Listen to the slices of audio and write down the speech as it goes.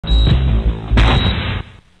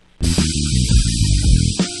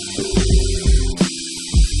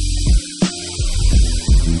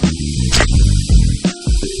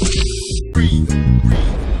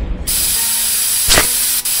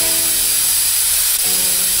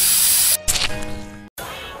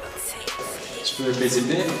Tu veux baiser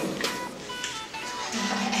bien?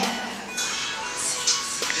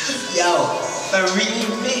 Yo, a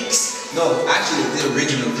remix. No, actually the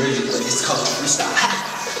original version, but it's called Freestyle.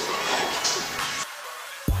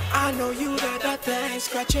 I know you got that thing,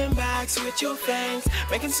 scratching backs with your fangs,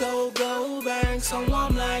 making soul go bang, so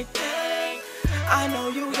I'm like, dang. I know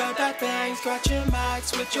you got that thing, scratching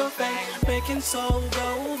backs with your fangs, making soul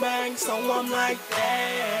go bang, so I'm like,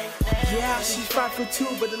 dang. Yeah, she's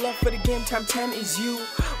 5'2", but the love for the game time 10 is you.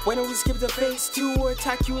 Why don't we skip the phase 2 or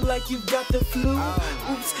attack you like you got the flu?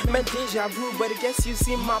 Oops, meant deja vu, but I guess you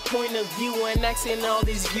see my point of view and accent all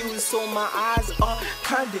these views, so my eyes are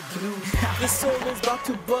kinda glued. This soul is about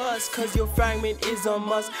to bust, cause your fragment is a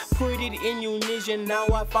must. Put it in Unision, now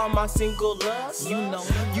I found my single lust. You know,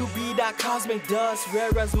 you be that cosmic dust,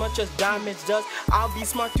 rare as much as diamonds dust. I'll be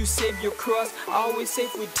smart to save your crust, always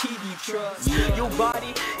safe with TD Trust. Your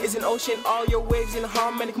body is an ocean, all your waves in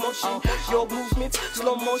harmonic motion. Your movements,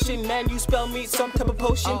 slow motion, man, you spell me some type of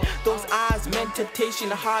potion. Those eyes, meditation,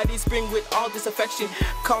 the hardest spring with all this affection.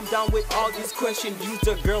 Calm down with all this question, use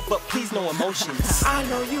the girl, but please no emotions. I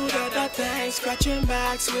know you got that thing, scratching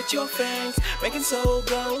backs with your fangs, making soul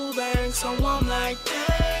go bang, so I'm like,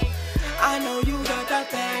 dang. I know you got that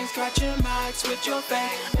thing, scratching backs with your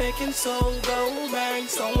fangs, making soul go bang,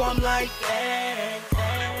 so I'm like, dang.